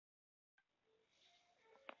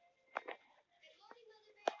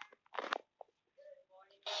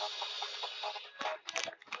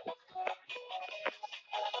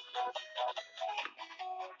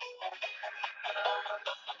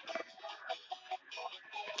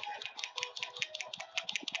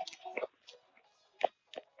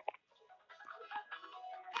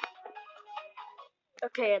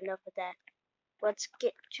Okay, enough of that. Let's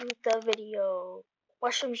get to the video.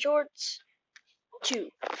 Mushroom Shorts 2.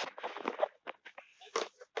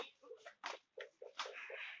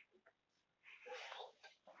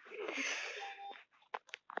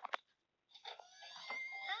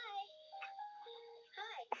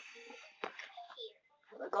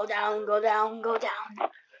 Go down, go down, go down.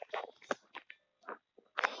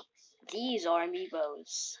 These are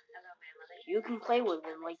amiibos. You can play with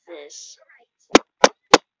them like this.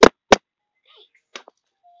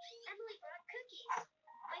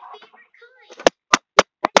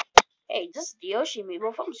 Hey, this is the Yoshi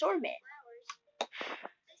amiibo from Swordman.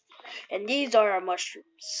 And these are our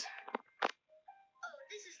mushrooms.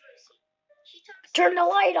 Turn the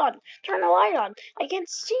light on! Turn the light on! I can't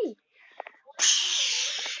see!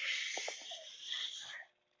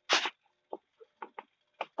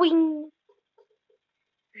 Wing!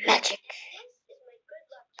 Magic!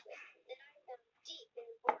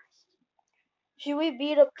 Should we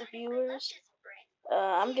beat up the viewers?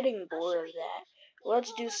 I'm getting bored of that.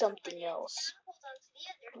 Let's do something else.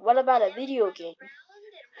 What about a video game?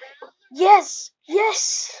 Yes!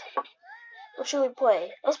 Yes! What should we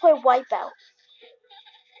play? Let's play Wipeout.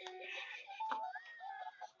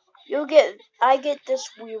 I get this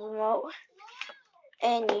Wii remote,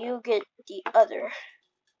 and you get the other.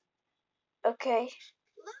 Okay?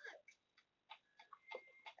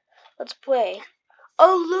 Let's play.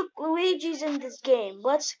 Oh, look, Luigi's in this game.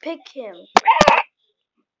 Let's pick him.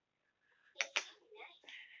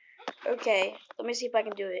 Okay, let me see if I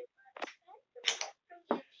can do it.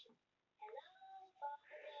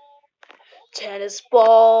 Tennis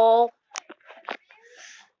ball.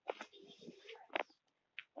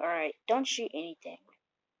 Alright, don't shoot anything.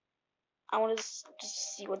 I want to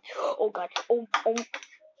just see what. Oh god.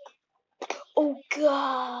 Oh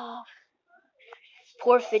god.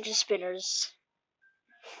 Poor fidget spinners.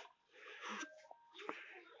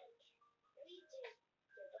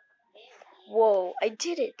 Whoa, I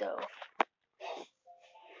did it though.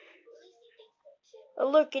 Oh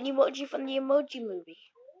look, an emoji from the Emoji Movie.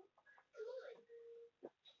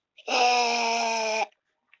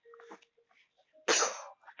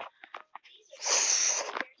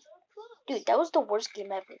 Dude, that was the worst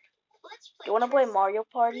game ever. You wanna play Mario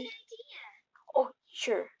Party? Oh,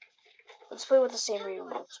 sure. Let's play with the same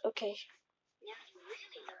remotes. Okay.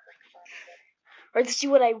 Alright, let's see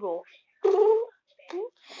what I roll.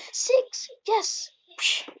 6. Yes.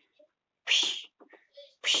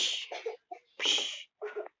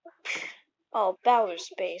 Oh, Bowser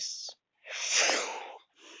space.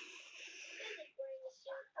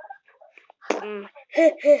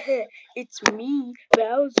 It's me,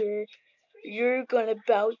 Bowser. You're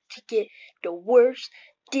about to get the worst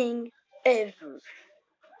thing ever.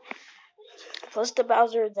 Plus the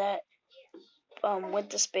Bowser that went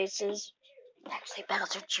to spaces. Actually,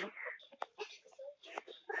 Bowser Jr.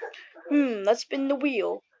 Let's spin the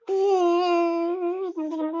wheel.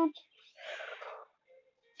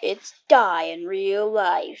 It's die in real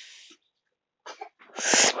life.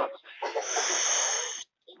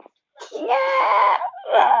 Yeah.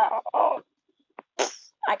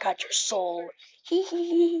 I got your soul.